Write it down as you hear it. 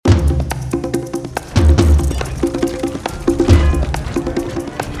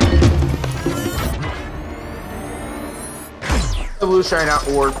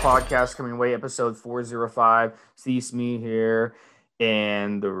Evolutionary.org podcast coming away, episode 405. Steve Smee here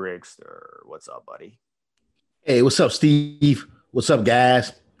and the Rigster. What's up, buddy? Hey, what's up, Steve? What's up,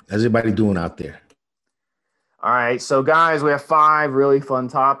 guys? How's everybody doing out there? All right, so guys, we have 5 really fun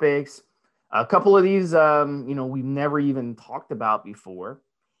topics. A couple of these, we've never even talked about before.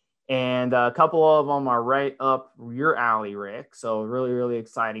 And a couple of them are right up your alley, Rick. So really, really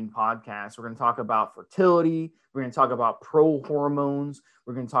exciting podcast. We're going to talk about fertility. We're going to talk about pro-hormones.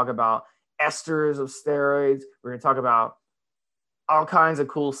 We're going to talk about esters of steroids. We're going to talk about all kinds of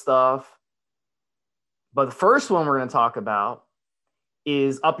cool stuff. But the first one we're going to talk about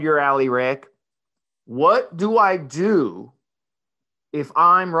is up your alley, Rick. What do I do if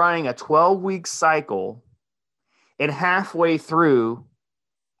I'm running a 12-week cycle and halfway through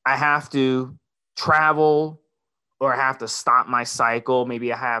I have to travel or I have to stop my cycle?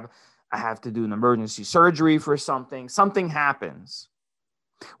 Maybe I have to do an emergency surgery for something. Something happens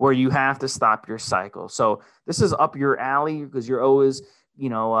where you have to stop your cycle. So this is up your alley because you're always,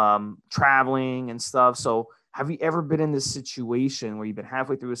 traveling and stuff. So have you ever been in this situation where you've been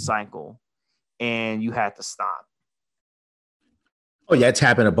halfway through a cycle and you had to stop? Oh, yeah, it's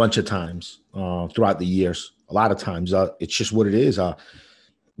happened a bunch of times throughout the years. A lot of times. It's just what it is.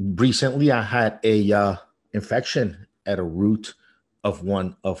 Recently, I had a infection at a root of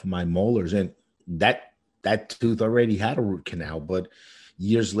one of my molars, and that tooth already had a root canal. But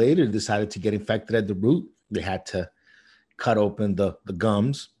years later, decided to get infected at the root. They had to cut open the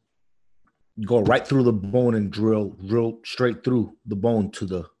gums, go right through the bone, and drill straight through the bone to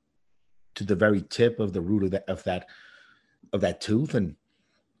the very tip of the root of that tooth, and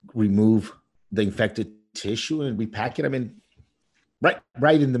remove the infected tissue and repack it. I mean,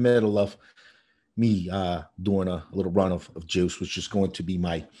 right in the middle of me doing a little run of juice, which is going to be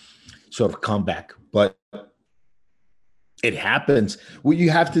my sort of comeback. But it happens. What you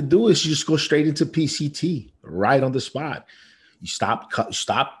have to do is you just go straight into PCT right on the spot. You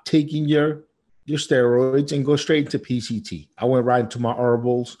stop taking your steroids and go straight into PCT. I went right into my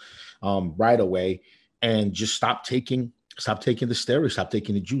herbals right away and just stop taking the steroids, stop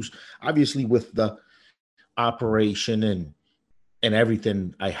taking the juice. Obviously, with the operation and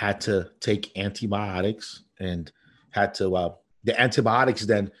everything, I had to take antibiotics and had to the antibiotics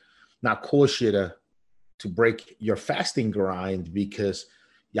then not cause you to break your fasting grind because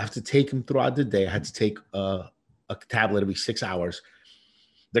you have to take them throughout the day. I had to take a tablet every 6 hours.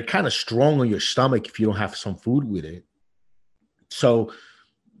 They're kind of strong on your stomach if you don't have some food with it. So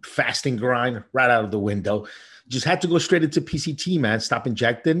fasting grind right out of the window. Just had to go straight into PCT, man. Stop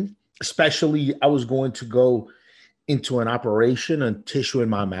injecting. Especially, I was going to go into an operation and tissue in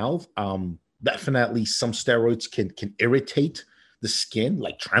my mouth. Definitely some steroids can irritate the skin,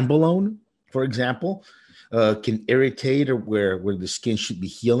 like Trenbolone, for example, can irritate or where the skin should be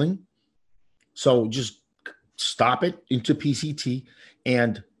healing. So just stop it into PCT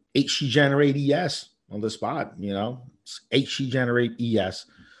and HC Generate ES on the spot. It's HC Generate ES.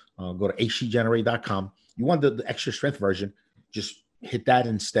 Go to hcgenerate.com. You want the extra strength version, just hit that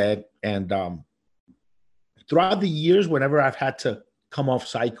instead. And throughout the years, whenever I've had to come off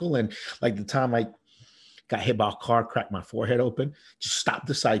cycle, and like the time I got hit by a car, cracked my forehead open, just stop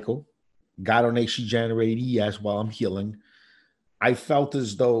the cycle, got on HC Generate ES while I'm healing. I felt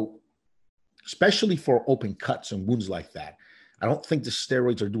as though, especially for open cuts and wounds like that, I don't think the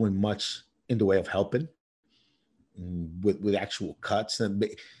steroids are doing much in the way of helping with actual cuts. And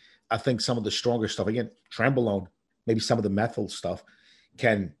I think some of the stronger stuff, again, Trenbolone, maybe some of the methyl stuff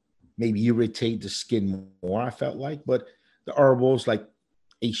can maybe irritate the skin more, I felt like. But the herbals like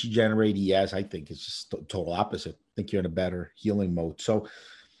HC Generate ES, I think it's just total opposite. I think you're in a better healing mode. So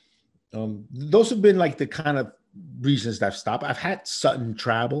those have been like the kind of reasons that I've stopped. I've had sudden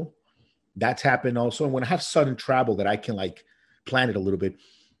travel. That's happened also. And when I have sudden travel that I can like plan it a little bit,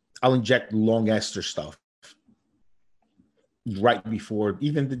 I'll inject long ester stuff right before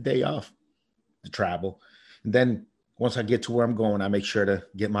even the day of the travel. And then once I get to where I'm going, I make sure to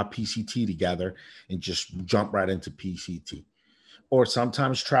get my PCT together and just jump right into PCT. Or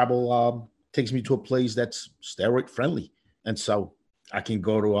sometimes travel takes me to a place that's steroid friendly. And so I can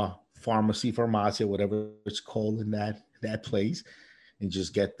go to a pharmacy, whatever it's called in that place, and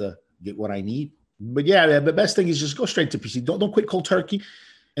just get what I need. But yeah, the best thing is just go straight to PCT. Don't quit cold turkey,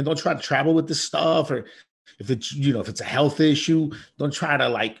 and don't try to travel with this stuff. Or if it's a health issue, don't try to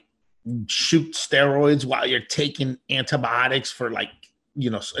like shoot steroids while you're taking antibiotics for like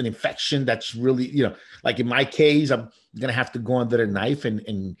an infection that's really like in my case, I'm gonna have to go under the knife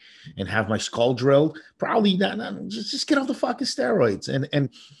and have my skull drilled. Probably not just get off the fucking steroids and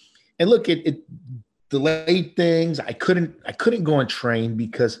look, it delayed things. I couldn't go and train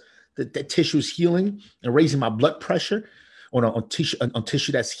because the tissue is healing and raising my blood pressure on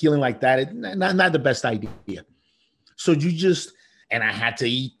tissue that's healing like that. Not the best idea. So and I had to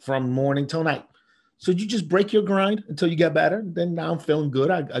eat from morning till night. So you just break your grind until you get better. Then now I'm feeling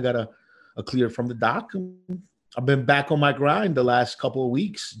good. I got a clear from the doc. I've been back on my grind the last couple of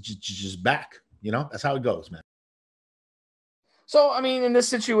weeks, just back. That's how it goes, man. So, I mean, in this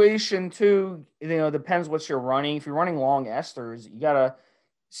situation too, it depends what you're running. If you're running long esters, you got to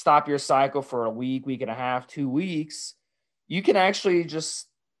stop your cycle for a week, week and a half, 2 weeks. You can actually just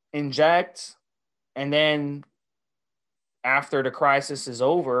inject, and then after the crisis is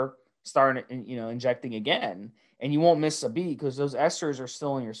over, start, injecting again, and you won't miss a beat because those esters are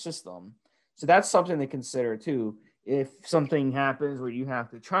still in your system. So that's something to consider too. If something happens where you have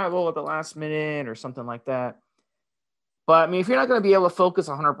to travel at the last minute or something like that. But I mean, if you're not going to be able to focus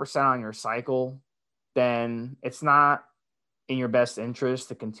 100% on your cycle, then it's not in your best interest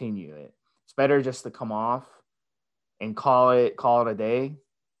to continue it. It's better just to come off and call it a day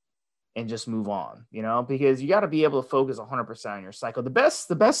and just move on, because you got to be able to focus 100% on your cycle. The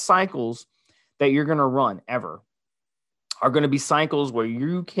best cycles that you're going to run ever are going to be cycles where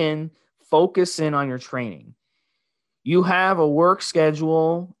you can focus in on your training. You have a work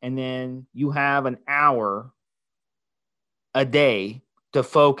schedule, and then you have an hour a day to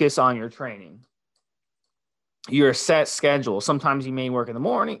focus on your training. Your set schedule. Sometimes you may work out in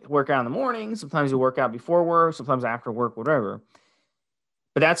the morning. Sometimes you work out before work, sometimes after work, whatever.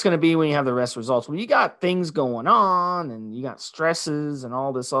 But that's going to be when you have the rest results. When you got things going on and you got stresses and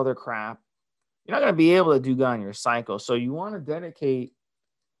all this other crap, you're not going to be able to do good on your cycle. So you want to dedicate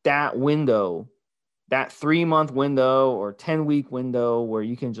that window, that 3-month window or 10-week window where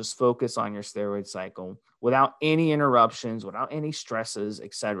you can just focus on your steroid cycle without any interruptions, without any stresses,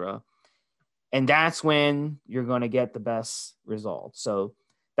 etc. And that's when you're going to get the best results. So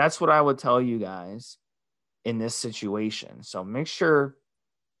that's what I would tell you guys in this situation. So make sure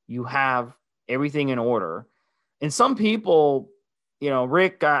you have everything in order. And some people,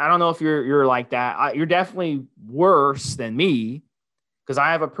 Rick, I don't know if you're like that. You're definitely worse than me because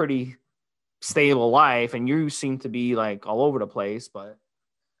I have a pretty stable life and you seem to be like all over the place. But,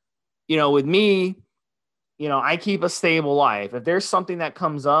 with me, I keep a stable life. If there's something that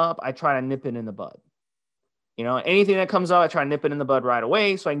comes up, I try to nip it in the bud. Anything that comes up, I try to nip it in the bud right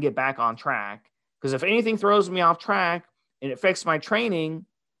away so I can get back on track. Because if anything throws me off track and it affects my training,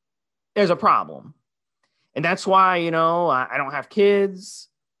 there's a problem. And that's why, I don't have kids.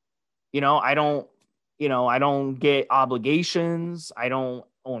 I don't get obligations. I don't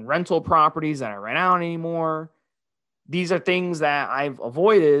own rental properties that I rent out anymore. These are things that I've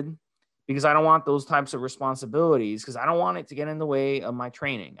avoided because I don't want those types of responsibilities, because I don't want it to get in the way of my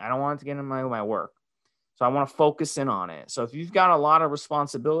training. I don't want it to get in my work. So I want to focus in on it. So if you've got a lot of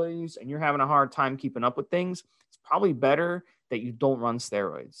responsibilities and you're having a hard time keeping up with things, it's probably better that you don't run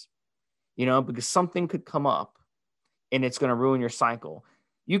steroids, because something could come up and it's going to ruin your cycle.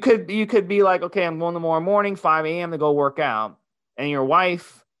 You could be like, okay, I'm going tomorrow morning, 5 a.m. to go work out. And your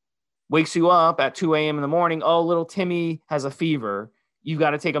wife wakes you up at 2 a.m. in the morning. Oh, little Timmy has a fever. You've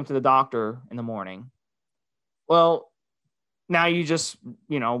got to take him to the doctor in the morning. Well, now you just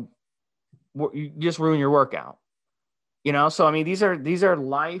ruin your workout. So I mean, these are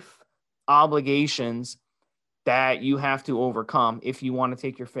life obligations that you have to overcome if you want to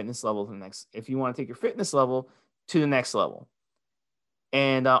take your fitness level to the next level.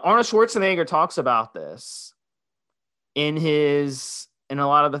 And Arnold Schwarzenegger talks about this in a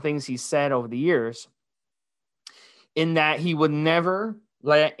lot of the things he said over the years, in that he would never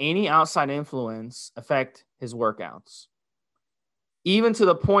let any outside influence affect his workouts. Even to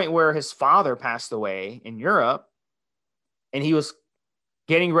the point where his father passed away in Europe and he was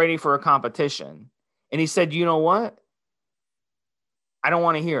getting ready for a competition. And he said, you know what? I don't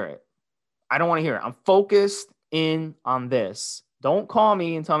want to hear it. I'm focused in on this. Don't call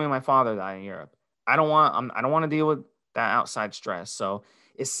me and tell me my father died in Europe. I don't want to deal with that outside stress. So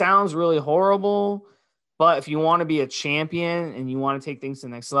it sounds really horrible, but if you want to be a champion and you want to take things to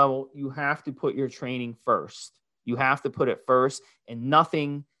the next level, you have to put your training first. You have to put it first, and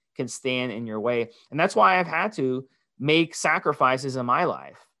nothing can stand in your way. And that's why I've had to make sacrifices in my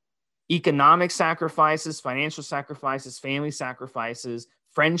life. Economic sacrifices, financial sacrifices, family sacrifices,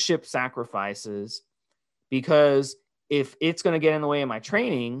 friendship sacrifices, because if it's going to get in the way of my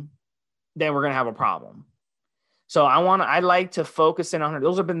training, then we're going to have a problem. So I like to focus in on it.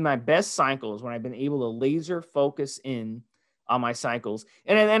 Those have been my best cycles when I've been able to laser focus in on my cycles.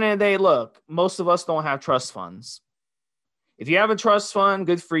 And at the end of the day, look, most of us don't have trust funds. If you have a trust fund,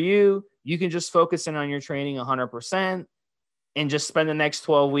 good for you. you can just focus in on your training 100% and just spend the next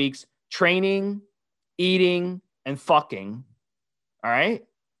 12 weeks training, eating, and fucking. All right.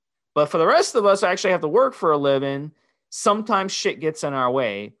 But for the rest of us who actually have to work for a living, sometimes shit gets in our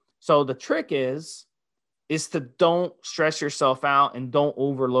way. So the trick is to don't stress yourself out and don't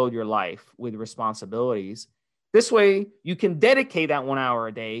overload your life with responsibilities. This way you can dedicate that 1 hour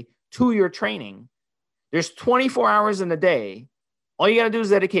a day to your training. There's 24 hours in the day. All you got to do is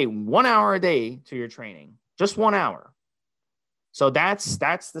dedicate 1 hour a day to your training, just 1 hour. So that's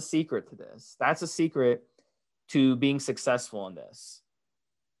the secret to this. That's the secret to being successful in this.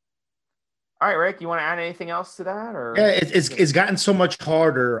 All right, Rick, you want to add anything else to that? Or yeah, it's gotten so much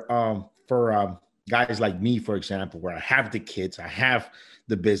harder for guys like me, for example, where I have the kids, I have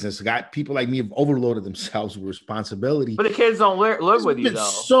the business. Got people like me have overloaded themselves with responsibility. But the kids don't live with you, though.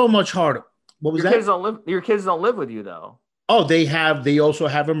 So much harder. What was that? Your kids don't live with you, though. Oh, they also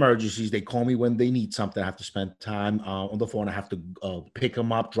have emergencies. They call me when they need something. I have to spend time on the phone. I have to pick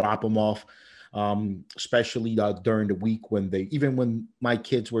them up, drop them off, especially during the week even when my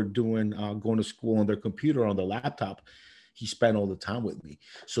kids were going to school on their computer, on their laptop, he spent all the time with me.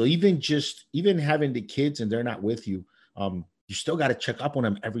 So even having the kids and they're not with you, you still got to check up on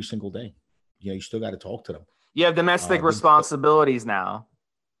them every single day. You still got to talk to them. You have domestic responsibilities now.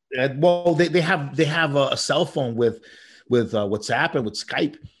 Well, they have a cell phone with WhatsApp and with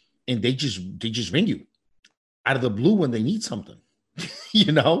Skype, and they just ring you out of the blue when they need something.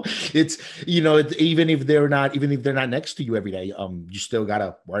 It's even if they're not next to you every day, you still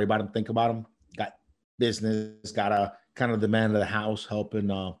gotta worry about them, think about them. Got business, gotta kind of the man of the house,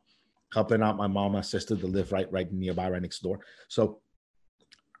 helping out my mom, my sister to live right nearby, right next door. So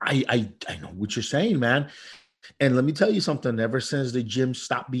I know what you're saying, man. And let me tell you something. Ever since the gym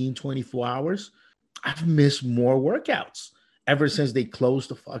stopped being 24 hours, I've missed more workouts. Ever since they closed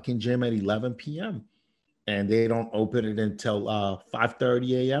the fucking gym at 11 p.m. and they don't open it until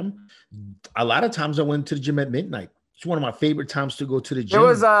 5:30 a.m. A lot of times I went to the gym at midnight. It's one of my favorite times to go to the gym. It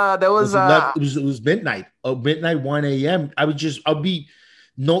was midnight. Midnight, 1 a.m.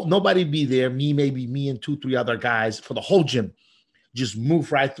 Nobody'd be there. Maybe me and 2-3 other guys for the whole gym. Just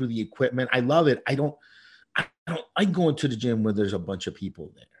move right through the equipment. I love it. I don't like going to the gym where there's a bunch of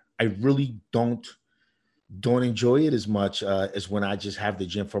people there. I really don't enjoy it as much as when I just have the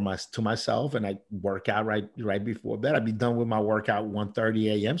gym to myself and I work out right before bed. I'd be done with my workout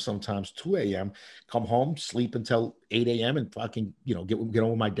 1:30 a.m., sometimes 2 a.m., come home, sleep until 8 a.m. and fucking, get on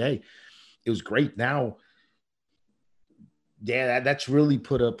with my day. It was great. Now, yeah, that's really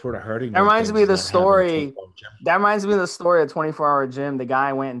put a hurting. That reminds me of the story. That reminds me of the story of 24-hour gym. The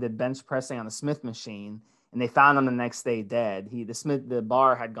guy went and did bench pressing on the Smith machine, and they found him the next day dead. The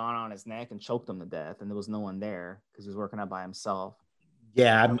bar had gone on his neck and choked him to death, and there was no one there because he was working out by himself.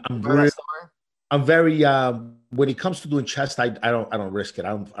 Yeah, I'm very when it comes to doing chest, I don't risk it.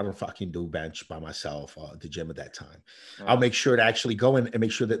 I don't fucking do bench by myself at the gym at that time. Yeah. I'll make sure to actually go in and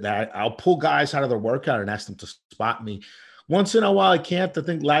make sure that I'll pull guys out of their workout and ask them to spot me. Once in a while, I can't. I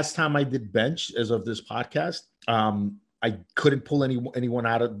think last time I did bench as of this podcast, I couldn't pull anyone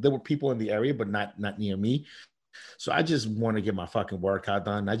out of. There were people in the area, but not near me. So I just want to get my fucking workout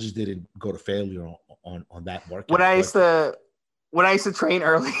done. I just didn't go to failure on that workout. When I used to train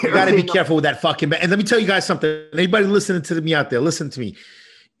earlier, you got to be careful with that fucking. And let me tell you guys something. Anybody listening to me out there, listen to me.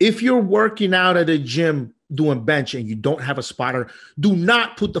 If you're working out at a gym doing bench and you don't have a spotter, do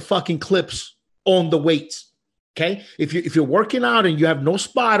not put the fucking clips on the weights. Okay, if you're working out and you have no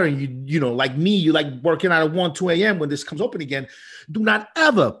spotter and you like me, you like working out at 1, 2 a.m. when this comes open again, do not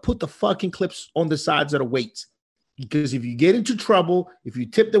ever put the fucking clips on the sides of the weights. Because if you get into trouble, if you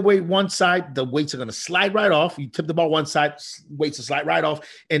tip the weight one side, the weights are going to slide right off. You tip the ball one side, weights will slide right off,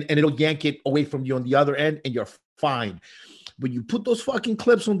 and it'll yank it away from you on the other end, and you're fine. When you put those fucking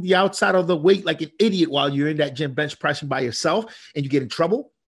clips on the outside of the weight like an idiot while you're in that gym bench pressing by yourself and you get in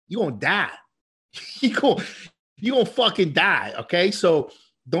trouble, you're going to die. You're going to fucking die, okay? So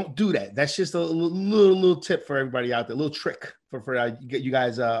don't do that. That's just a little tip for everybody out there, a little trick for you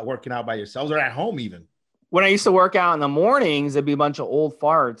guys working out by yourselves or at home even. When I used to work out in the mornings, there'd be a bunch of old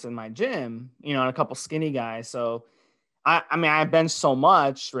farts in my gym, and a couple skinny guys. So, I bench so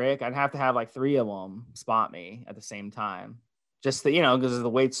much, Rick, I'd have to have like 3 of them spot me at the same time. Just to, because the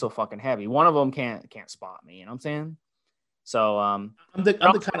weight's so fucking heavy. One of them can't spot me, you know what I'm saying? So, I'm the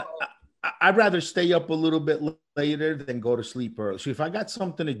kind of... I'd rather stay up a little bit later than go to sleep early. So if I got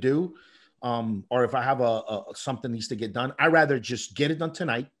something to do, or if I have something needs to get done, I'd rather just get it done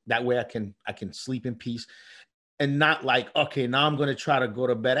tonight. That way I can sleep in peace and not like, okay, now I'm going to try to go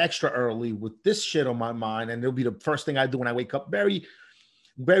to bed extra early with this shit on my mind. And it'll be the first thing I do when I wake up. Barry,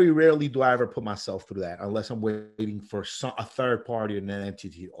 Very rarely do I ever put myself through that unless I'm waiting for a third party or an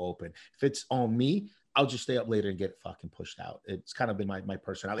entity to open. If it's on me, I'll just stay up later and get fucking pushed out. It's kind of been my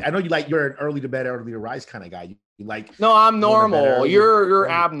personality. I know you're an early to bed, early to rise kind of guy. You like no, I'm normal. You're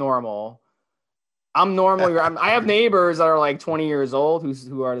abnormal. I'm normal. I have neighbors that are like 20 years old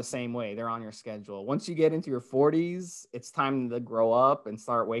who are the same way. They're on your schedule. Once you get into your 40s, it's time to grow up and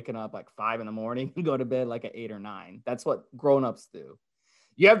start waking up like 5 a.m. and go to bed like at 8 or 9. That's what grown-ups do.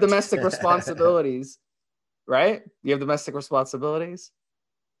 You have domestic responsibilities, right? You have domestic responsibilities.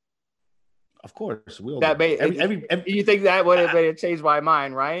 Of course, you think that would have changed my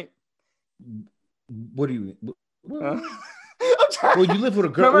mind, right? What do you? Well, you live with a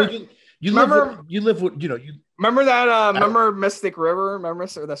girl. Remember, you live with remember that? Remember Mystic River? Remember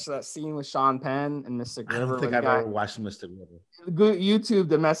that scene with Sean Penn and Mystic River? I don't think I've ever watched Mystic River. Good YouTube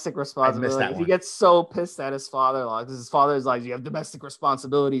domestic responsibility. He gets so pissed at his father, like his father is like, "You have domestic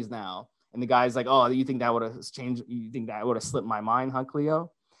responsibilities now," and the guy's like, "Oh, you think that would have changed? You think that would have slipped my mind, huh,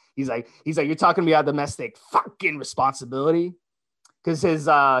 Cleo?" He's like, "You're talking to me about domestic fucking responsibility," because his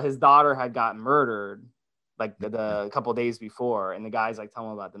daughter had gotten murdered like the couple of days before, and the guy's like telling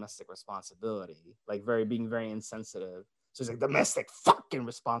him about domestic responsibility, like being very insensitive. So he's like, domestic fucking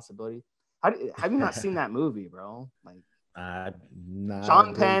responsibility. Have you not seen that movie, bro? Like,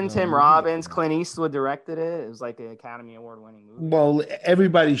 Sean Penn, Tim Robbins, Clint Eastwood directed it. It was like an Academy Award winning movie. Well,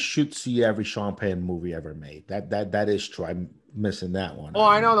 everybody should see every Sean Penn movie ever made. That is true. I'm missing that one. Oh,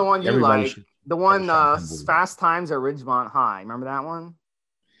 I know the one you like. The one Fast Times at Ridgemont High. Remember that one?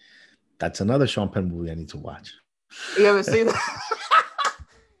 That's another Sean Penn movie I need to watch. You haven't seen that?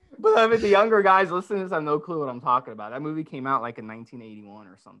 But I mean, the younger guys listening to this have no clue what I'm talking about. That movie came out like in 1981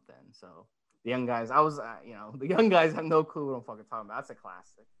 or something. So the young guys, the young guys have no clue what I'm fucking talking about. That's a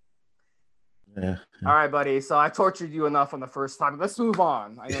classic. Yeah. All right, buddy. So I tortured you enough on the first time. Let's move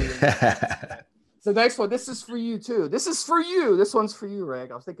on. I know you're So next one, this is for you too. This is for you. This one's for you, Rick.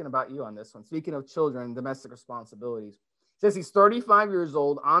 I was thinking about you on this one. Speaking of children and domestic responsibilities. Says he's 35 years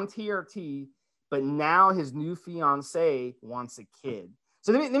old on TRT, but now his new fiance wants a kid.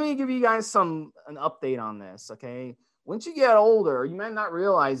 So let me give you guys an update on this, okay? Once you get older, you might not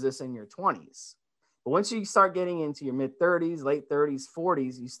realize this in your 20s, but once you start getting into your mid-30s, late 30s,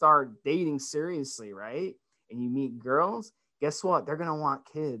 40s, you start dating seriously, right? And you meet girls, guess what? They're going to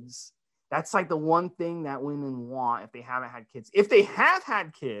want kids. That's like the one thing that women want if they haven't had kids. If they have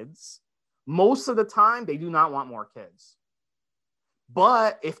had kids, most of the time, they do not want more kids.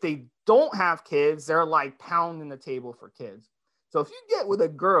 But if they don't have kids, they're like pounding the table for kids. So if you get with a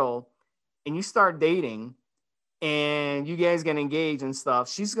girl and you start dating and you guys get engaged and stuff,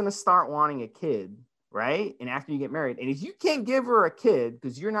 she's going to start wanting a kid, right? And after you get married, and if you can't give her a kid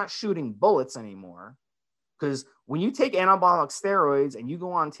because you're not shooting bullets anymore, because when you take anabolic steroids and you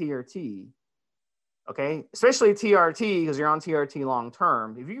go on TRT, okay, especially TRT because you're on TRT long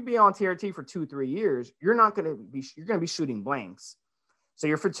term, if you could be on TRT for 2-3 years, you're going to be shooting blanks. So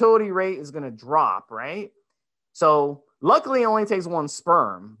your fertility rate is going to drop, right? So luckily it only takes one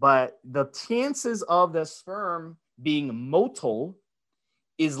sperm, but the chances of the sperm being motile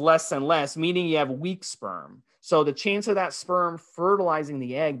is less and less, meaning you have weak sperm. So the chance of that sperm fertilizing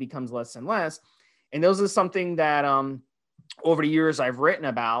the egg becomes less and less. And those are something that over the years I've written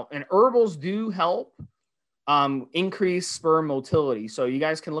about, and herbals do help increase sperm motility. So you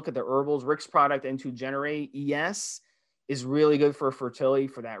guys can look at the herbals. Rick's product N2 Generate ES is really good for fertility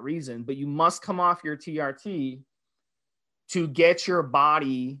for that reason, but you must come off your TRT to get your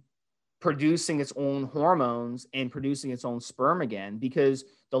body producing its own hormones and producing its own sperm again, because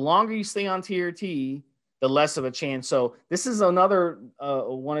the longer you stay on TRT, the less of a chance. So this is another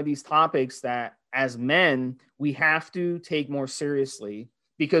one of these topics that as men, we have to take more seriously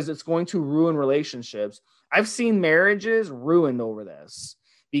because it's going to ruin relationships. I've seen marriages ruined over this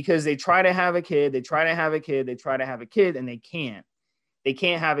because they try to have a kid, and they can't. They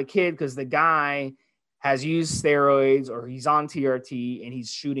can't have a kid because the guy has used steroids or he's on TRT and he's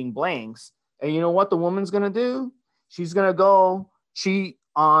shooting blanks. And you know what the woman's going to do? She's going to go cheat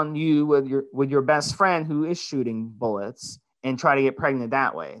on you with your best friend who is shooting bullets and try to get pregnant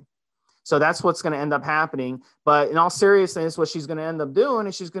that way. So that's what's going to end up happening. But in all seriousness, what she's going to end up doing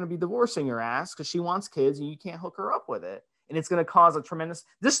is she's going to be divorcing your ass because she wants kids and you can't hook her up with it. And it's going to cause a tremendous,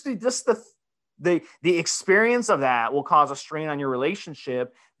 the experience of that will cause a strain on your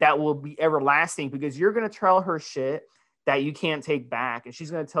relationship that will be everlasting because you're going to tell her shit that you can't take back. And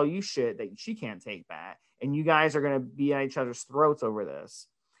she's going to tell you shit that she can't take back. And you guys are going to be at each other's throats over this.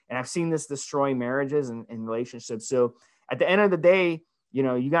 And I've seen this destroy marriages and relationships. So at the end of the day, You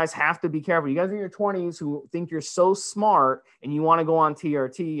know, you guys have to be careful. You guys in your 20s who think you're so smart and you want to go on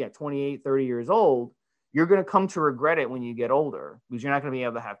TRT at 28, 30 years old, you're going to come to regret it when you get older because you're not going to be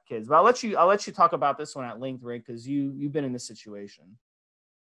able to have kids. But I'll let you talk about this one at length, Rick, because you've been in this situation.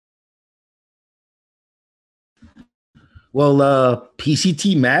 Well,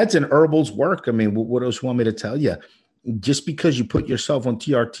 PCT meds and herbals work. I mean, what else you want me to tell you? Just because you put yourself on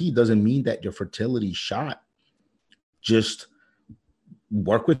TRT doesn't mean that your fertility shot. Just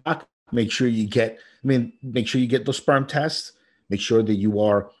work with doc. Make sure you get those sperm tests. Make sure that you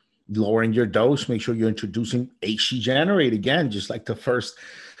are lowering your dose. Make sure you're introducing HC Generate again, just like the first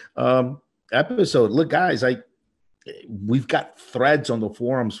episode. Look, guys, we've got threads on the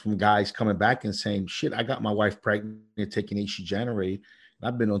forums from guys coming back and saying, shit, I got my wife pregnant taking HC Generate.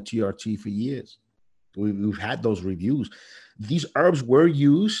 I've been on TRT for years. We've had those reviews. These herbs were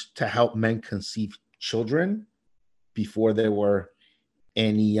used to help men conceive children before there were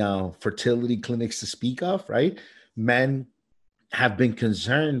any fertility clinics to speak of, right? Men have been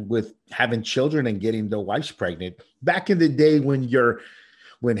concerned with having children and getting their wives pregnant. Back in the day when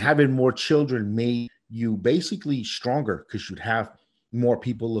having more children made you basically stronger because you'd have more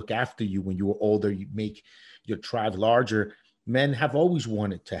people look after you when you were older, you make your tribe larger. Men have always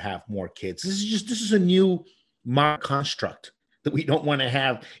wanted to have more kids. This is a new modern construct that we don't want to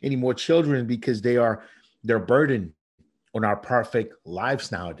have any more children because they're burden on our perfect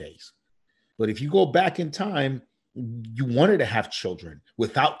lives nowadays. But if you go back in time, you wanted to have children.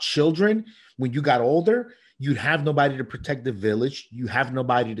 Without children, when you got older, you'd have nobody to protect the village. You have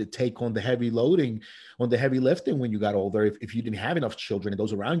nobody to take on the heavy loading, on the heavy lifting when you got older, if you didn't have enough children and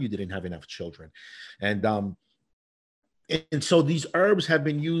those around you didn't have enough children. And so these herbs have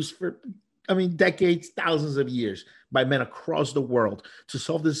been used for, decades, thousands of years by men across the world to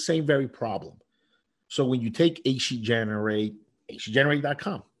solve the same very problem. So when you take HC Generate,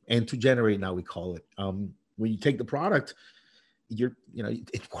 hcgenerate.com, and to generate now we call it. When you take the product, it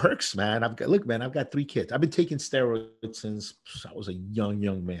works, man. I've got 3 kids. I've been taking steroids since I was a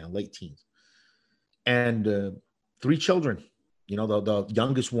young man, late teens, and 3 children. The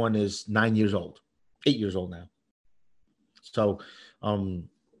youngest one is 9 years old, 8 years old now. So,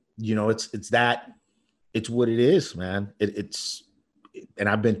 it's what it is, man. And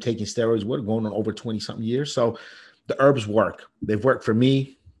I've been taking steroids, going on over 20 something years. So the herbs work. They've worked for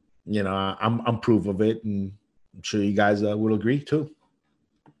me. I'm proof of it. And I'm sure you guys will agree too.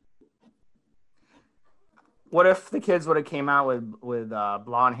 What if the kids would have came out with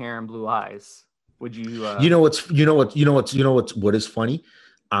blonde hair and blue eyes? Would you? What is funny?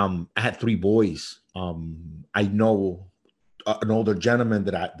 I had 3 boys. I know an older gentleman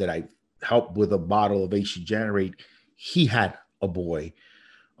that I helped with a bottle of HC Generate. He had a boy.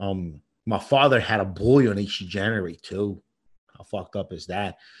 My father had a boy on HC Generate too. How fucked up is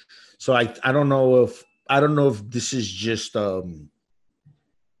that? So I don't know if this is just I don't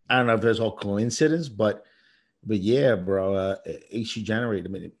know if there's all coincidence, but yeah, bro, HC Generate.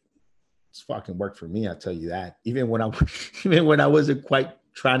 It's fucking worked for me. I tell you that. Even when I wasn't quite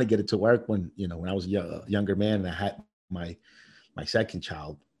trying to get it to work, when I was a younger man and I had my second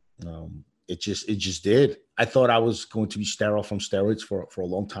child, it just did. I thought I was going to be sterile from steroids for a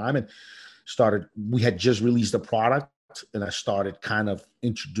long time, and we had just released the product, and I started kind of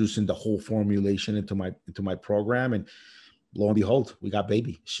introducing the whole formulation into my program, and lo and behold, we got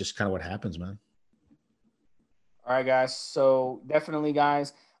baby. It's just kind of what happens, man. All right, guys. So definitely,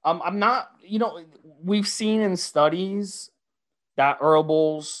 guys. I'm not, we've seen in studies that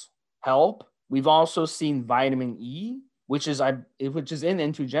herbals help. We've also seen vitamin E, which is in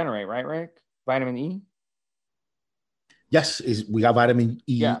N2 Generate, right, Rick? Vitamin E. Yes, we got vitamin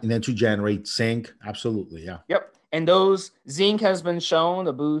E in N2 Generate, zinc, absolutely, yeah. Yep, and those zinc has been shown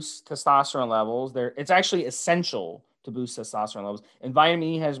to boost testosterone levels. It's actually essential to boost testosterone levels, and vitamin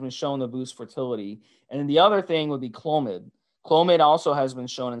E has been shown to boost fertility. And then the other thing would be Clomid. Clomid also has been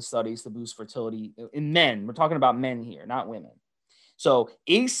shown in studies to boost fertility in men. We're talking about men here, not women. So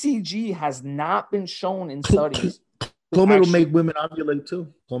HCG has not been shown in studies. Clomid will make women ovulate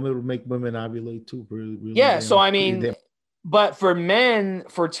too. Clomid will make women ovulate too. Really, yeah. So but for men,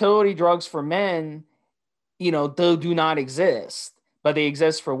 fertility drugs for men, they do not exist, but they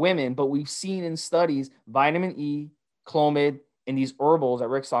exist for women. But we've seen in studies vitamin E, Clomid, and these herbals that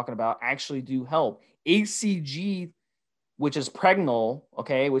Rick's talking about actually do help. HCG, which is Pregnol,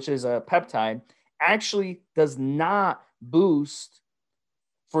 okay, which is a peptide, actually does not boost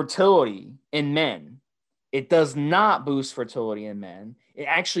fertility in men. It does not boost fertility in men. It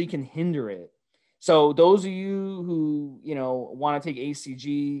actually can hinder it. So those of you who, want to take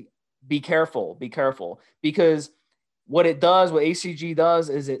HCG, be careful, because what it does, what HCG does,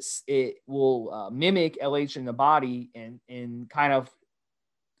 is it will mimic LH in the body and kind of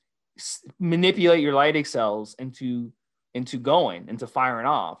manipulate your Leydig cells into firing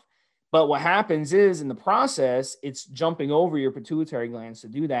off. But what happens is in the process, it's jumping over your pituitary glands to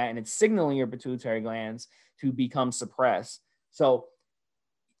do that, and it's signaling your pituitary glands to become suppressed. So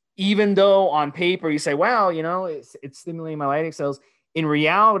even though on paper you say, wow, it's stimulating my Leydig cells, in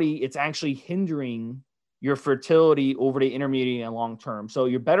reality, it's actually hindering your fertility over the intermediate and long term. So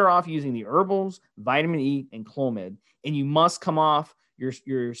you're better off using the herbals, vitamin E, and Clomid, and you must come off your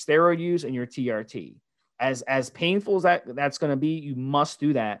steroid use and your TRT. As painful as that's going to be, you must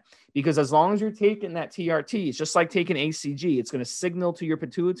do that, because as long as you're taking that TRT, it's just like taking HCG. It's going to signal to your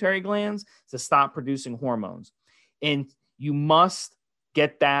pituitary glands to stop producing hormones, and you must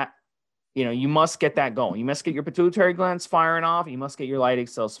get that. You must get that going. You must get your pituitary glands firing off. You must get your Leydig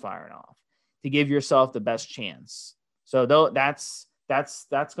cells firing off to give yourself the best chance. So that's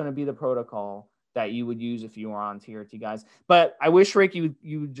going to be the protocol that you would use if you were on TRT, guys. But I wish, Rick, you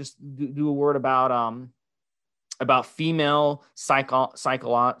would just do a word about female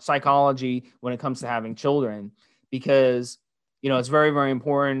psychology when it comes to having children, because it's very, very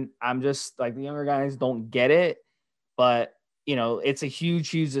important. I'm just like, the younger guys don't get it, but it's a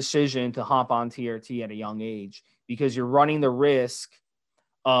huge decision to hop on TRT at a young age, because you're running the risk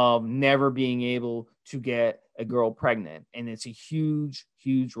of never being able to get a girl pregnant. And it's a huge,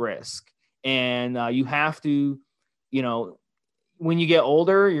 huge risk. And you have to, when you get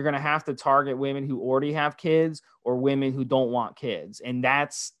older, you're going to have to target women who already have kids or women who don't want kids. And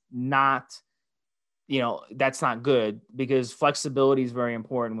that's not good, because flexibility is very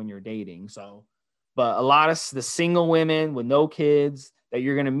important when you're dating. So, but a lot of the single women with no kids that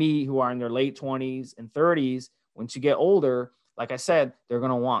you're going to meet who are in their late 20s and 30s, once you get older, like I said, they're going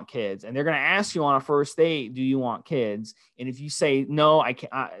to want kids, and they're going to ask you on a first date, do you want kids? And if you say, no, I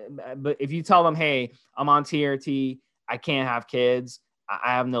can't, but if you tell them, hey, I'm on TRT, I can't have kids,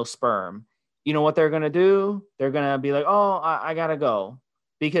 I have no sperm, you know what they're going to do? They're going to be like, oh, I got to go,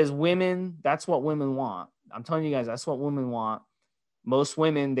 because women, that's what women want. I'm telling you guys, that's what women want. Most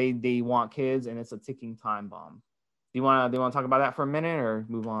women, they want kids, and it's a ticking time bomb. Do you want to talk about that for a minute or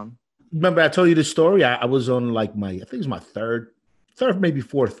move on? Remember, I told you the story. I was on like I think it was my third, maybe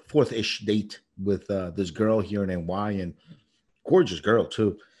fourth-ish date with this girl here in NY, and gorgeous girl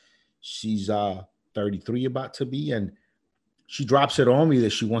too. She's 33 about to be, and she drops it on me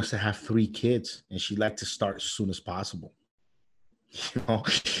that she wants to have 3 kids, and she'd like to start as soon as possible.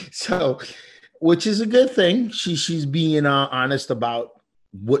 So, which is a good thing. She's being honest about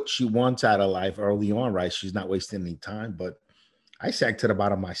what she wants out of life early on, right? She's not wasting any time, but I sat to the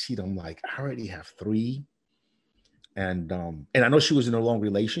bottom of my seat. I'm like, I already have 3. And I know she was in a long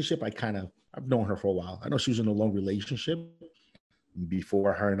relationship. I've known her for a while. I know she was in a long relationship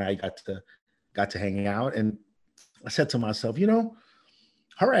before her and I got to hang out. And I said to myself,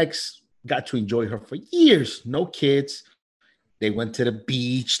 her ex got to enjoy her for years. No kids. They went to the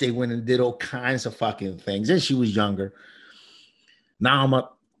beach. They went and did all kinds of fucking things. And she was younger. Now I'm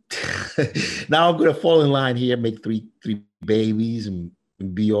now I'm gonna fall in line here, make three babies, and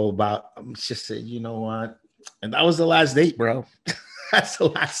be all about. I'm just saying, you know what? And that was the last date, bro. That's the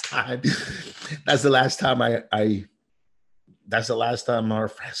last time. That's the last time That's the last time our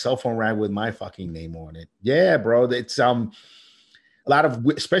cell phone rang with my fucking name on it. Yeah, bro. It's a lot of,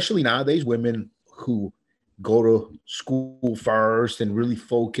 especially nowadays, women who go to school first and really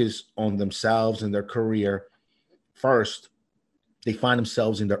focus on themselves and their career first. They find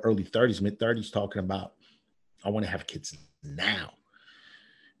themselves in their early 30s, mid 30s, talking about, I want to have kids now.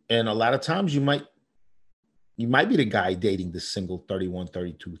 And a lot of times you might be the guy dating the single 31,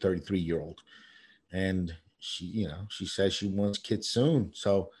 32, 33-year-old. And she says she wants kids soon.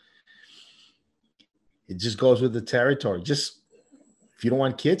 So it just goes with the territory. Just, if you don't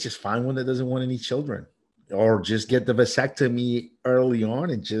want kids, just find one that doesn't want any children, or just get the vasectomy early on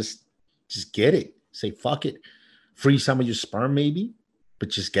and just get it. Say, fuck it. Free some of your sperm maybe, but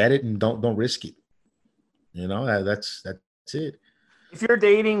just get it and don't risk it. That's it. If you're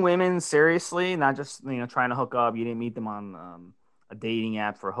dating women seriously, not just trying to hook up, you didn't meet them on a dating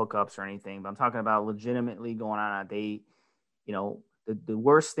app for hookups or anything, but I'm talking about legitimately going on a date. The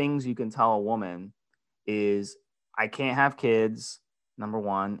worst things you can tell a woman is, I can't have kids, number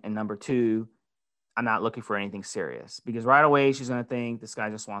one, and number two, I'm not looking for anything serious, because right away she's going to think this guy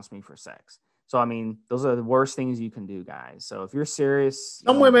just wants me for sex. So, I mean, those are the worst things you can do, guys. So if you're serious,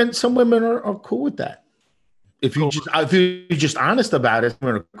 some women are cool with that. if you're just honest about it,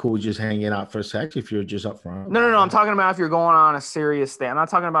 we're cool just hanging out for sex. If you're just upfront. No. I'm talking about if you're going on a serious date. I'm not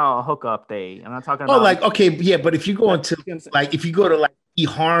talking about a hookup date. I'm not talking about. Oh, like okay, yeah, but if you go into like if you go to like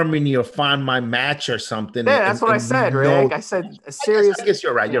eHarmony or Find My Match or something. Yeah, that's what I said, Rick. I said a serious. I guess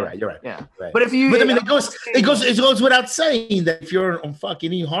you're right. You're right. Yeah. Right. But if you, I mean, it goes without saying that if you're on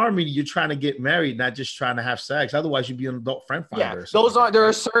fucking eHarmony, you're trying to get married, not just trying to have sex. Otherwise, you'd be an adult friend finder. Yeah, there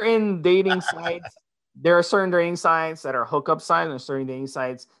are certain dating sites. There are certain dating sites that are hookup sites, and certain dating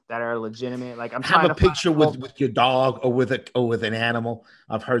sites that are legitimate. Like I'm have a picture with your dog or with an animal.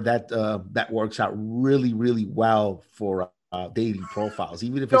 I've heard that that works out really, really well for dating profiles.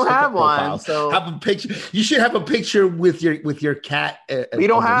 Even if you don't have one, so have a picture. You should have a picture with your cat. We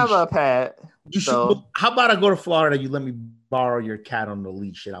don't have a pet. You should. How about I go to Florida? You let me borrow your cat on the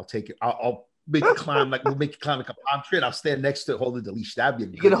leash, and I'll take it. I'll make it climb like a palm tree. I'll stand next to it, holding the leash. That'd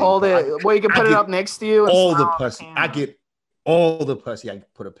be. You can hold it. Well, you can put it up next to you. All the pussy. I get all the pussy. I can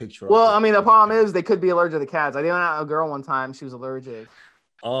put a picture. Well, I mean, the problem is they could be allergic to cats. I did a girl one time. She was allergic.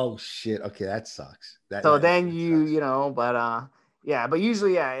 Oh shit. Okay, that sucks. You know, but yeah, but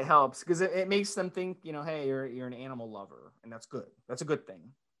usually it helps because it makes them think, you know, hey, you're an animal lover, and that's good. That's a good thing.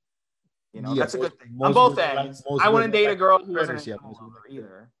 You know, that's a good thing. On both ends. I wouldn't date a girl who wasn't an animal lover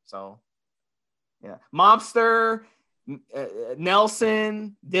either. So, yeah. Mobster,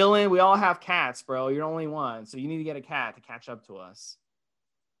 Nelson, Dylan, we all have cats, bro. You're the only one. So you need to get a cat to catch up to us.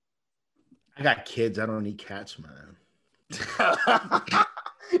 I got kids. I don't need cats, man.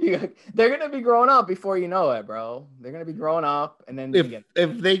 They're gonna be growing up before you know it, bro. They're gonna be growing up, and then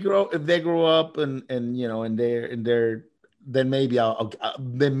if they grow up and you know and they're then maybe I'll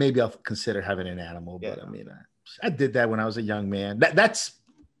consider having an animal. But yeah. I mean, I did that when I was a young man.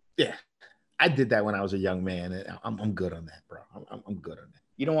 I did that when I was a young man, and I'm good on that, bro. I'm good on that.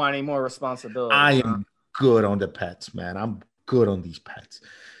 You don't want any more responsibility. I am good on the pets, man. I'm good on these pets.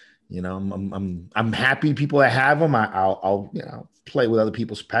 You know, I'm happy people that have them. I'll you know play with other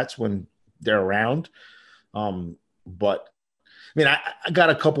people's pets when they're around. But I mean, I got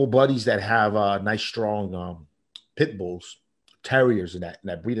a couple buddies that have nice strong pit bulls, terriers, and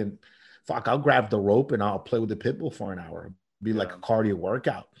that breed. And fuck, I'll grab the rope and I'll play with the pit bull for an hour. It'd be like a cardio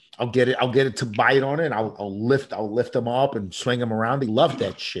workout. I'll get it to bite on it. And I'll lift them up and swing them around. They love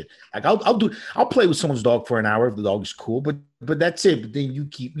that shit. Like I'll play with someone's dog for an hour if the dog is cool. But that's it. But then you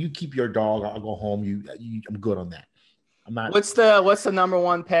keep your dog. I'll go home. I'm good on that. I'm not. What's the number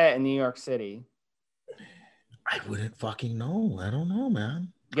one pet in New York City? I wouldn't fucking know. I don't know,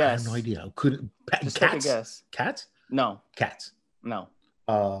 man. Guess. I have no idea. I couldn't. Just cats? Take a guess. Cats? No. Cats. No.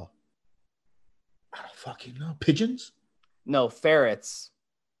 I don't fucking know. Pigeons? No, ferrets.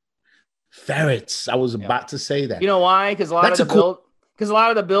 Ferrets. I was about to say that. You know why? Because a lot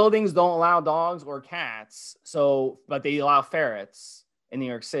of the buildings don't allow dogs or cats. But they allow ferrets in New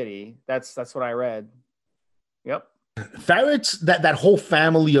York City. That's what I read. Yep. Ferrets, that whole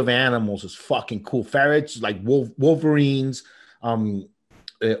family of animals is fucking cool. Ferrets, like wolverines,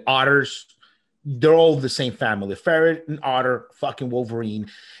 otters, they're all the same family. Ferret and otter, fucking wolverine,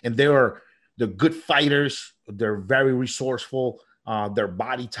 and they're good fighters. They're very resourceful. Their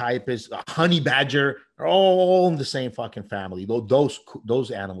body type is a honey badger. They're all in the same fucking family.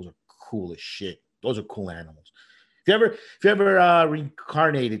 Those animals are cool as shit. Those are cool animals. If you ever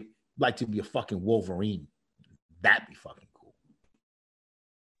reincarnated, like to be a fucking wolverine, that'd be fucking cool.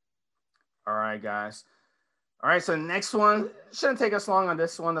 All right, guys. All right, so the next one shouldn't take us long on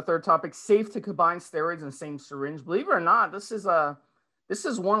this one. The third topic: safe to combine steroids in the same syringe. Believe it or not, this is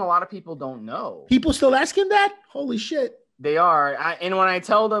one a lot of people don't know. People still asking that? Holy shit. They are. And when I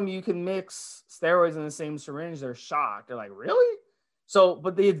tell them you can mix steroids in the same syringe, they're shocked. They're like, really?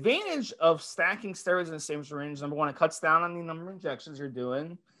 But the advantage of stacking steroids in the same syringe, number one, it cuts down on the number of injections you're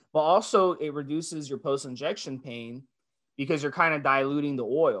doing, but also it reduces your post-injection pain because you're kind of diluting the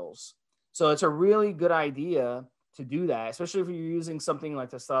oils. So it's a really good idea to do that, especially if you're using something like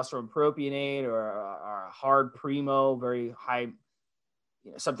testosterone propionate or a hard primo, very high,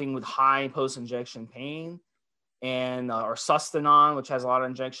 something with high post-injection pain, and or Sustanon, which has a lot of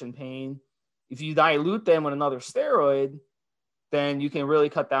injection pain. If you dilute them with another steroid, then you can really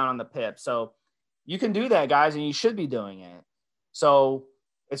cut down on the PIP. So you can do that, guys, and you should be doing it. So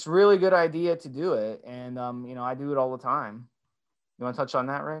it's a really good idea to do it. And, I do it all the time. You want to touch on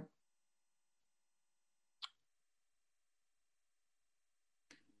that, Rick?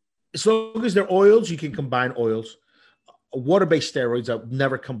 As long as they're oils, you can combine oils. Water-based steroids are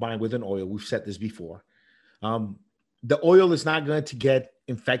never combined with an oil. We've said this before. The oil is not going to get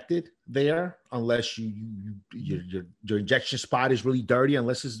infected there unless your injection spot is really dirty.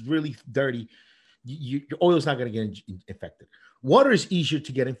 Unless it's really dirty, your oil is not going to get infected. Water is easier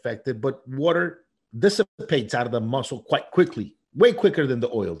to get infected, but water dissipates out of the muscle quite quickly, way quicker than the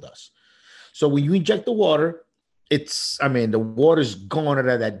oil does. So when you inject the water, the water's gone out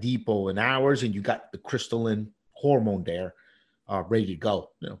of that depot in hours, and you got the crystalline hormone there, ready to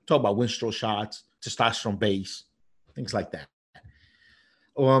go. Talk about Winstrol shots, testosterone base, things like that.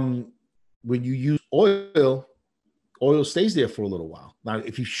 When you use oil stays there for a little while. Now,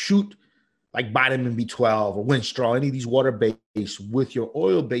 if you shoot like vitamin B12 or Winstrol, any of these water-based with your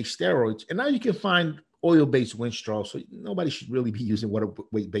oil-based steroids, and now you can find oil-based Winstrol, so nobody should really be using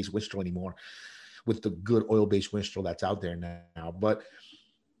water-based Winstrol anymore with the good oil-based Winstrol that's out there now. But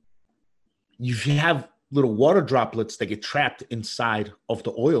if you have little water droplets that get trapped inside of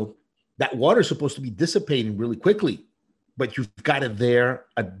the oil, that water is supposed to be dissipating really quickly, but you've got it there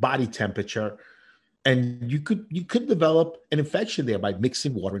at body temperature, and you could develop an infection there by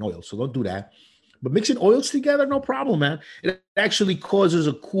mixing water and oil. So don't do that. But mixing oils together, no problem, man. It actually causes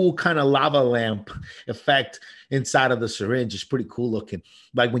a cool kind of lava lamp effect inside of the syringe. It's pretty cool looking.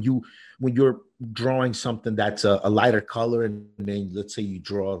 Like when you're drawing something that's a lighter color, and then let's say you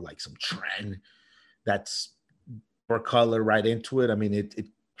draw like some trend that's more color right into it. I mean, it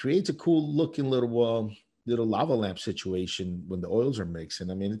creates a cool looking little lava lamp situation when the oils are mixing.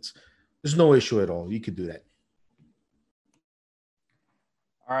 I mean, there's no issue at all. You could do that.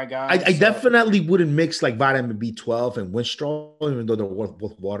 All right, guys. I definitely wouldn't mix like vitamin B12 and Winstrol, even though they're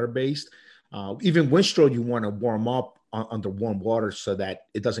both water-based. Even Winstrol, you want to warm up under warm water so that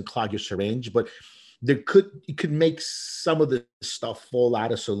it doesn't clog your syringe. But it could make some of the stuff fall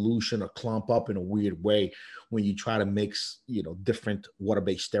out of solution or clump up in a weird way when you try to mix, different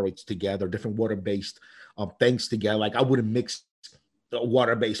water-based steroids together, different water-based things together. Like I wouldn't mix a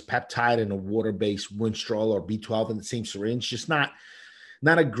water-based peptide and a water-based Winstrol or B12 in the same syringe. Just not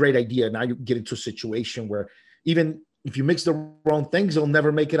a great idea. Now you get into a situation where even if you mix the wrong things, they'll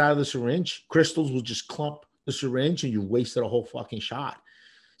never make it out of the syringe. Crystals will just clump the syringe and you wasted a whole fucking shot.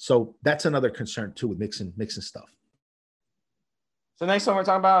 So that's another concern too with mixing stuff. So next one we're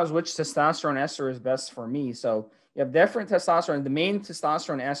talking about is which testosterone ester is best for me. So you have different testosterone. The main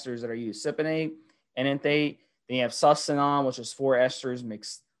testosterone esters that are used: cypionate, enanthate. Then you have sustanon, which is 4 esters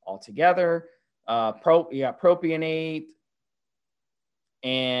mixed all together. You got propionate.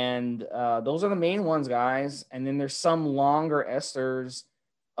 And those are the main ones, guys. And then there's some longer esters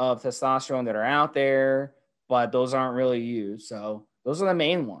of testosterone that are out there, but those aren't really used. So those are the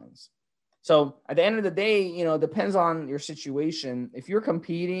main ones. So at the end of the day, it depends on your situation. If you're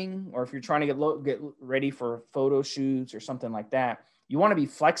competing or if you're trying to get ready for photo shoots or something like that, you want to be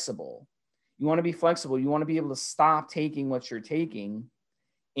flexible. You want to be able to stop taking what you're taking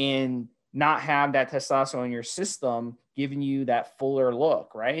and not have that testosterone in your system giving you that fuller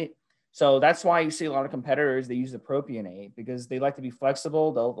look, right? So that's why you see a lot of competitors, they use the propionate because they like to be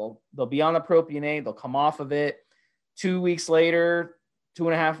flexible. They'll be on the propionate, they'll come off of it. 2 weeks later,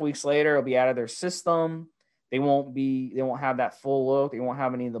 2.5 weeks later, it'll be out of their system. They won't have that full look. They won't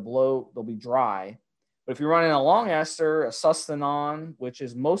have any of the bloat. They'll be dry. But if you're running a long ester, a sustanon, which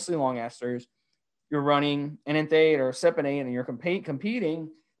is mostly long esters, you're running enanthate or cypionate and you're competing,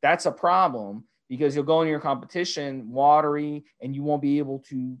 that's a problem because you'll go into your competition watery and you won't be able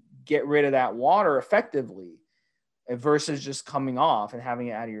to get rid of that water effectively versus just coming off and having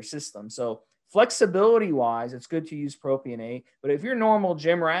it out of your system. So flexibility wise, it's good to use propionate. But if you're normal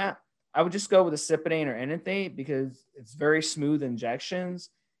gym rat, I would just go with a cypionate or enanthate because it's very smooth injections.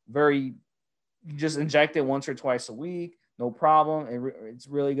 You just inject it once or twice a week, no problem. It's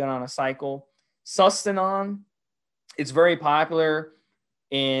really good on a cycle. Sustanon, it's very popular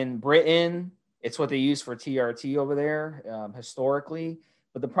in Britain. It's what they use for TRT over there historically.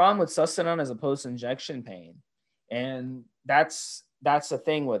 But the problem with sustanon is a post-injection pain. And that's the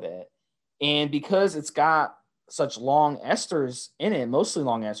thing with it. And because it's got such long esters in it, mostly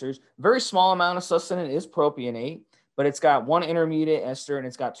long esters, very small amount of sustanon is propionate, but it's got 1 intermediate ester and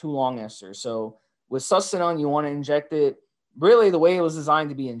it's got 2 long esters. So with sustanon, you want to inject it. Really, the way it was designed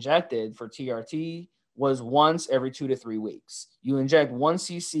to be injected for TRT was once every 2 to 3 weeks. You inject 1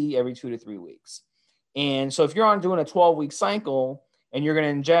 cc every 2 to 3 weeks. And so if you're doing a 12-week cycle and you're going to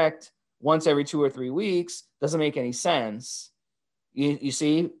inject once every 2 or 3 weeks, doesn't make any sense. You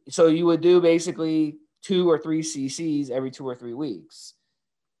see? So you would do basically 2 or 3 cc's every 2 or 3 weeks.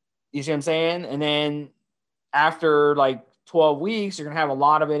 You see what I'm saying? And then after like 12 weeks, you're going to have a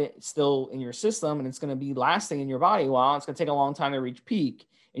lot of it still in your system and it's going to be lasting in your body while it's going to take a long time to reach peak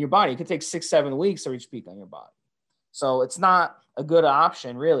in your body. It could take 6-7 weeks to reach peak on your body. So it's not a good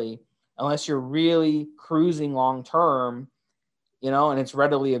option really, unless you're really cruising long-term and it's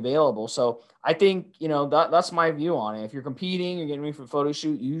readily available. So I think, that's my view on it. If you're competing, you're getting ready for a photo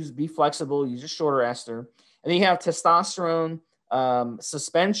shoot, be flexible, use a shorter ester. And then you have testosterone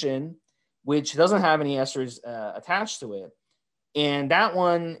suspension, which doesn't have any esters attached to it. And that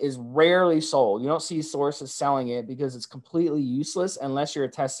one is rarely sold. You don't see sources selling it because it's completely useless unless you're a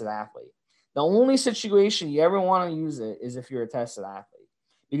tested athlete. The only situation you ever want to use it is if you're a tested athlete,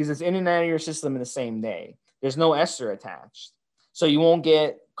 because it's in and out of your system in the same day. There's no ester attached. So you won't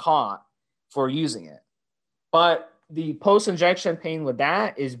get caught for using it. But the post-injection pain with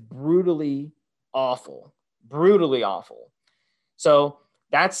that is brutally awful. Brutally awful. So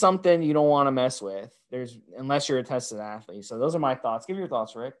that's something you don't want to mess with. Unless you're a tested athlete. So those are my thoughts. Give your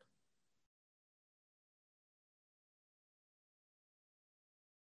thoughts, Rick.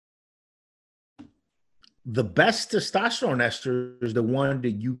 The best testosterone ester is the one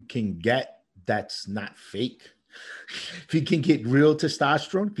that you can get that's not fake. If you can get real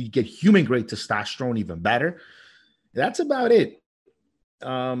testosterone, if you get human grade testosterone, even better. That's about it.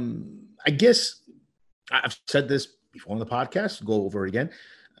 I guess I've said this before on the podcast, go over it again.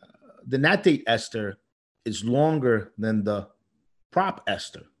 The natate ester is longer than the prop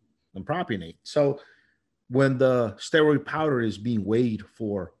ester, than propionate. So when the steroid powder is being weighed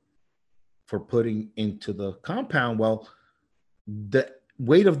for putting into the compound, well, the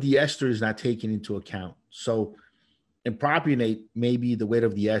weight of the ester is not taken into account. So in propionate, maybe the weight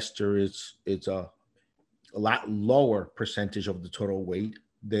of the ester is a lot lower percentage of the total weight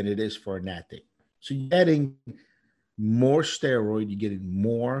than it is for a natate. So you're getting more steroid, you're getting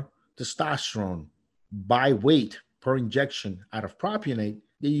more testosterone by weight per injection out of propionate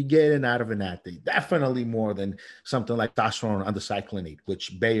than you get in out of a natate. Definitely more than something like testosterone undecyclinate,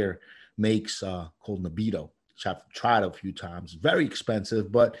 which Bayer makes called Nebido, which I've tried a few times. Very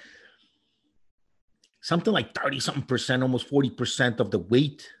expensive, but something like 30-something%, almost 40% of the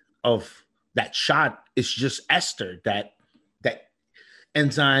weight of that shot is just ester that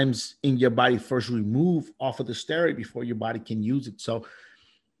enzymes in your body first remove off of the steroid before your body can use it. So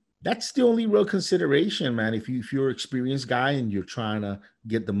that's the only real consideration, man. If you're an experienced guy and you're trying to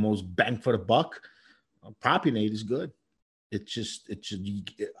get the most bang for the buck, propionate is good. It's just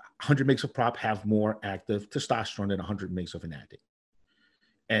 100 mgs of prop have more active testosterone than 100 mgs of an natate.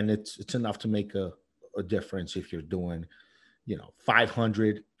 And it's enough to make a difference if you're doing,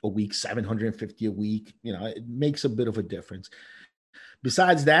 500 a week, 750 a week. It makes a bit of a difference.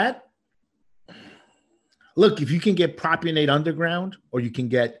 Besides that, look, if you can get propionate underground, or you can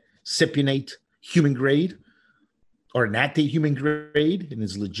get cypionate human grade, or natate human grade, and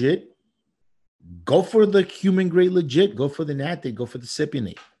it's legit, go for the human grade legit. Go for the natate. Go for the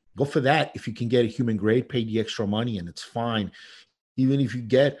cypionate. Go for that. If you can get a human grade, pay the extra money, and it's fine. Even if you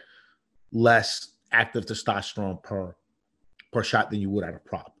get less active testosterone per shot than you would at a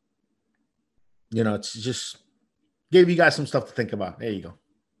prop. It's just gave you guys some stuff to think about. There you go.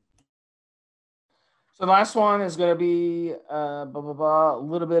 So the last one is going to be a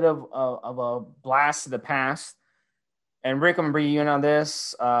little bit of a blast to the past. And Rick, I'm going to bring you in on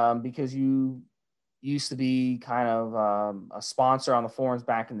this because you used to be kind of a sponsor on the forums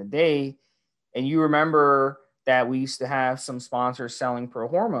back in the day. And you remember that we used to have some sponsors selling pro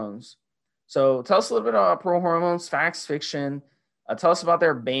hormones. So tell us a little bit about pro hormones, facts, fiction. Tell us about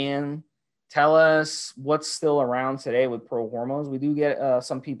their ban. Tell us what's still around today with pro hormones. We do get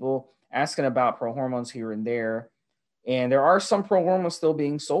some people asking about pro hormones here and there. And there are some pro hormones still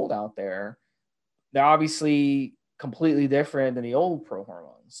being sold out there. They're obviously completely different than the old pro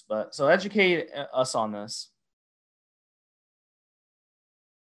hormones. But so educate us on this.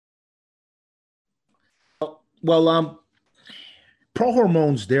 Well, pro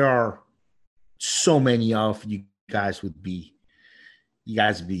hormones, there are so many of. You guys would be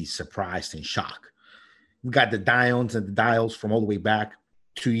surprised and shocked. We got the diones and the dials from all the way back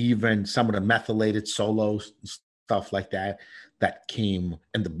to even some of the methylated solos and stuff like that came,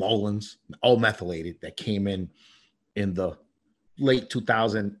 and the bolins, all methylated, that came in the late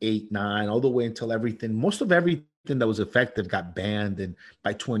 2008, 9, all the way until most of everything that was effective got banned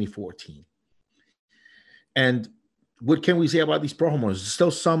by 2014. And what can we say about these pro hormones? There's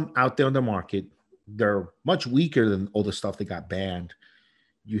still some out there on the market. They're much weaker than all the stuff that got banned.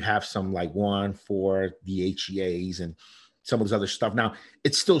 You have some like one for the HEAs and some of this other stuff. Now,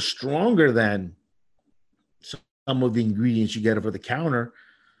 it's still stronger than some of the ingredients you get over the counter,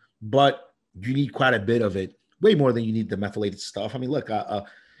 but you need quite a bit of it, way more than you need the methylated stuff. I mean, look,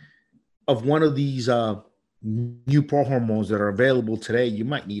 of one of these new pro hormones that are available today, you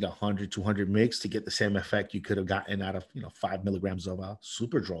might need 100, 200 mg to get the same effect you could have gotten out of 5 milligrams of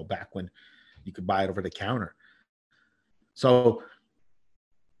Superdrol back when you could buy it over the counter. So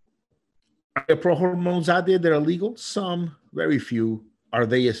Are there pro hormones out there that are legal? Some, very few. Are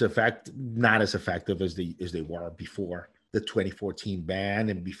they not as effective as they were before the 2014 ban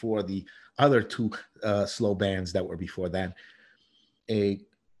and before the other two slow bans that were before then? And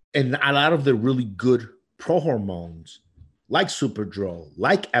a lot of the really good pro hormones, like Superdrol,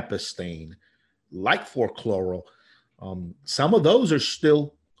 like Epistane, like Forchloro, some of those are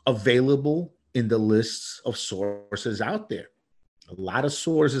still available in the lists of sources out there. A lot of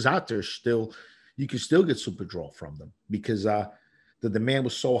sources out there still, you can still get Superdrol from them because the demand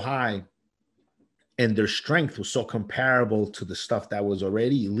was so high and their strength was so comparable to the stuff that was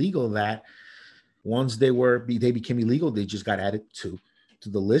already illegal that once they became illegal, they just got added to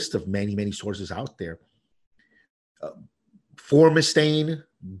the list of many sources out there. Formistane,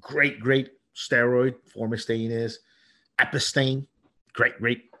 great steroid. Formistane is Epistane,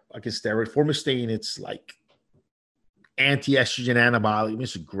 great fucking steroid. Formistane, it's like anti-estrogen antibiotic.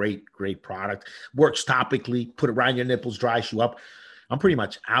 It's a great product. Works topically. Put it around your nipples, dries you up. I'm pretty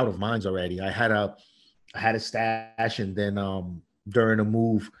much out of mine already. I had a stash, and then during a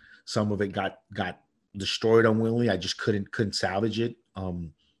move, some of it got destroyed unwillingly. I just couldn't salvage it.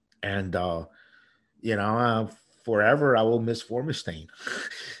 Forever I will miss Formistane.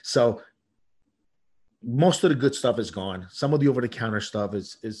 So most of the good stuff is gone. Some of the over-the-counter stuff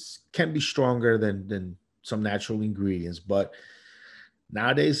can be stronger than some natural ingredients, but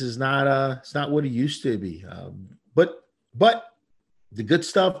nowadays it's not what it used to be. But the good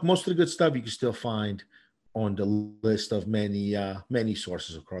stuff, most of the good stuff, you can still find on the list of many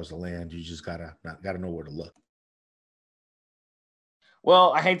sources across the land. You just gotta know where to look.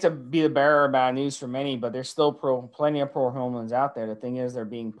 Well, I hate to be the bearer of bad news for many, but there's still plenty of pro hormones out there. The thing is, they're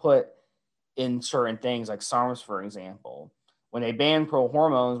being put in certain things like SARMs, for example. When they banned pro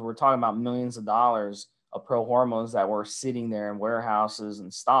hormones, we're talking about millions of dollars of pro hormones that were sitting there in warehouses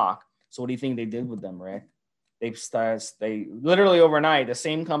and stock. So what do you think they did with them, Rick? They literally overnight, the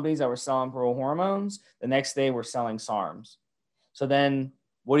same companies that were selling pro hormones, the next day were selling SARMs. So then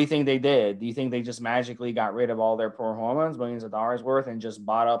what do you think they did? Do you think they just magically got rid of all their pro hormones, millions of dollars worth, and just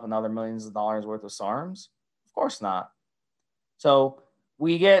bought up another millions of dollars worth of SARMs? Of course not. So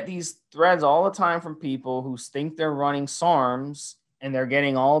we get these threads all the time from people who think they're running SARMs and they're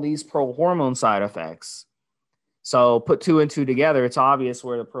getting all these pro hormone side effects. So put two and two together, it's obvious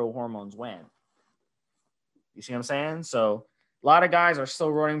where the pro hormones went. You see what I'm saying? So a lot of guys are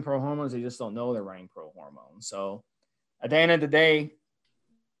still running pro hormones. They just don't know they're running pro hormones. So at the end of the day,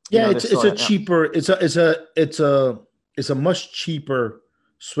 it's a much cheaper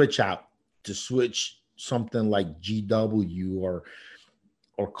switch out to switch something like GW or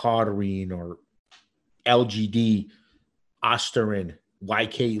Cauterine or LGD, Osterin,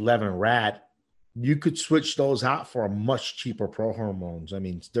 YK11 Rad. You could switch those out for a much cheaper pro hormones. I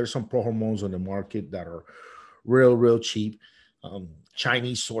mean, there's some pro hormones on the market that are real cheap.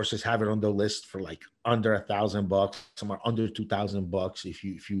 Chinese sources have it on the list for like under $1,000. Some are under $2,000.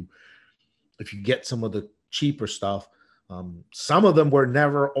 If you get some of the cheaper stuff, some of them were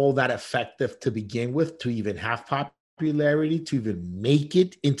never all that effective to begin with, to even have popularity, to even make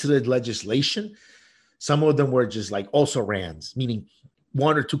it into the legislation. Some of them were just like also rans, meaning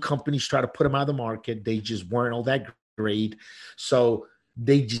one or two companies try to put them out of the market. They just weren't all that great. So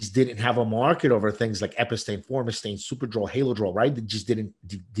they just didn't have a market over things like Epistane, Formistane, Superdrol, Halodrol, right? They just didn't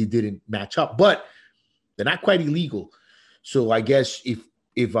match up, but they're not quite illegal. So I guess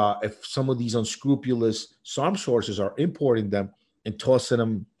if some of these unscrupulous SARM sources are importing them and tossing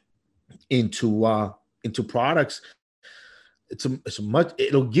them into products,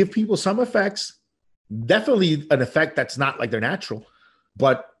 it'll give people some effects. Definitely an effect that's not like they're natural,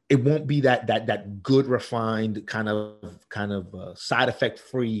 but it won't be that good, refined kind of side effect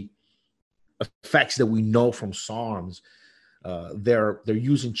free effects that we know from SARMs. They're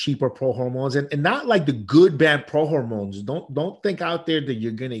using cheaper pro hormones and not like the good bad pro hormones. Don't think out there that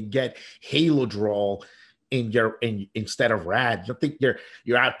you're gonna get Halodrol instead of Rad. Don't think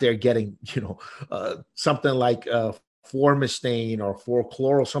you're out there getting something like Formistane or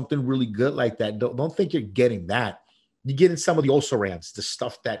Forchloro, something really good like that. Don't think you're getting that. You're getting some of the Osorans, the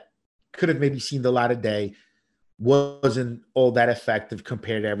stuff that could have maybe seen the light of day, wasn't all that effective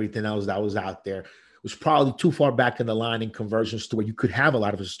compared to everything else that was out there. It was probably too far back in the line in conversions to where you could have a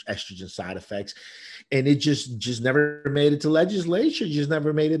lot of estrogen side effects. And it just never made it to legislation, just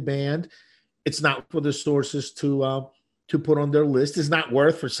never made it banned. It's not for the sources to put on their list. It's not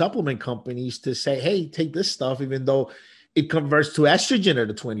worth for supplement companies to say, hey, take this stuff, even though it converts to estrogen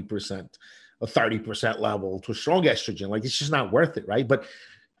at a 20%. A 30% level to a strong estrogen. Like, it's just not worth it, right? But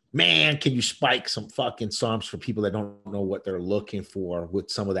man, can you spike some fucking SARMs for people that don't know what they're looking for with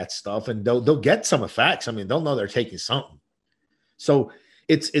some of that stuff, and they'll get some effects. I mean, they'll know they're taking something. So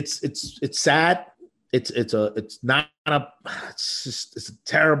it's sad. It's not a it's a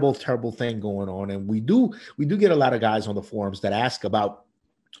terrible thing going on, and we do get a lot of guys on the forums that ask about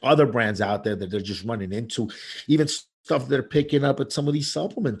other brands out there that they're just running into, even stuff they're picking up at some of these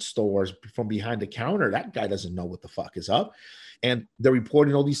supplement stores from behind the counter. That guy doesn't know what the fuck is up, and they're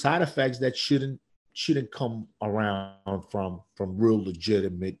reporting all these side effects that shouldn't come around from real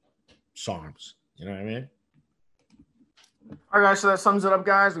legitimate SARMs. You know what I mean? All right, guys, so that sums it up,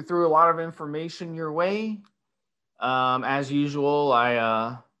 guys. We threw a lot of information your way. As usual,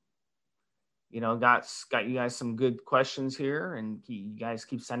 I got you guys some good questions here, and you guys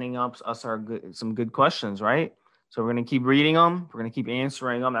keep sending us some good questions, right? So we're gonna keep reading them. We're gonna keep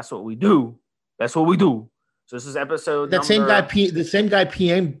answering them. That's what we do. So this is episode the same guy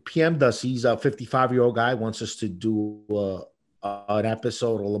PM'd us. He's a 55-year-old guy, wants us to do an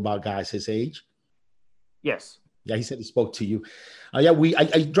episode all about guys his age. Yes. Yeah, he said he spoke to you.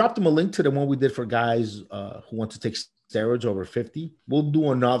 I dropped him a link to the one we did for guys who want to take steroids over 50. We'll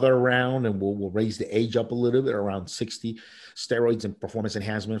do another round, and we'll raise the age up a little bit, around 60. Steroids and performance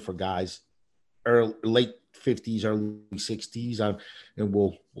enhancement for guys late 50s, early 60s, and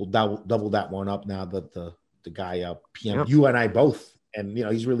we'll double that one up now that the guy PM you and I both. And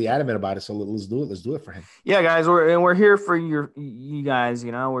he's really adamant about it, so let's do it. Let's do it for him. Yeah, guys, we're here for you guys.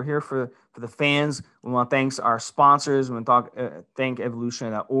 We're here for the fans. We want to thank our sponsors. We want to thank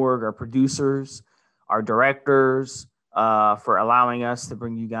Evolution.org, our producers, our directors, for allowing us to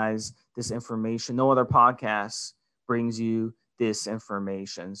bring you guys this information. No other podcast brings you this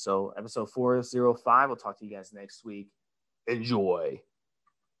information. So, episode 405. We'll talk to you guys next week. Enjoy.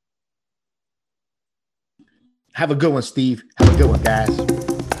 Have a good one, Steve. Have a good one, guys.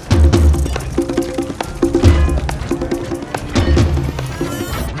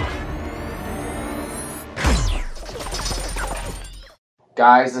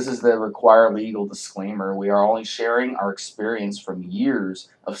 Guys, this is the required legal disclaimer. We are only sharing our experience from years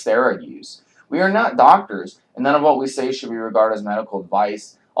of steroid use. We are not doctors, and none of what we say should be regarded as medical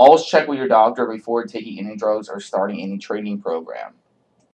advice. Always check with your doctor before taking any drugs or starting any training program.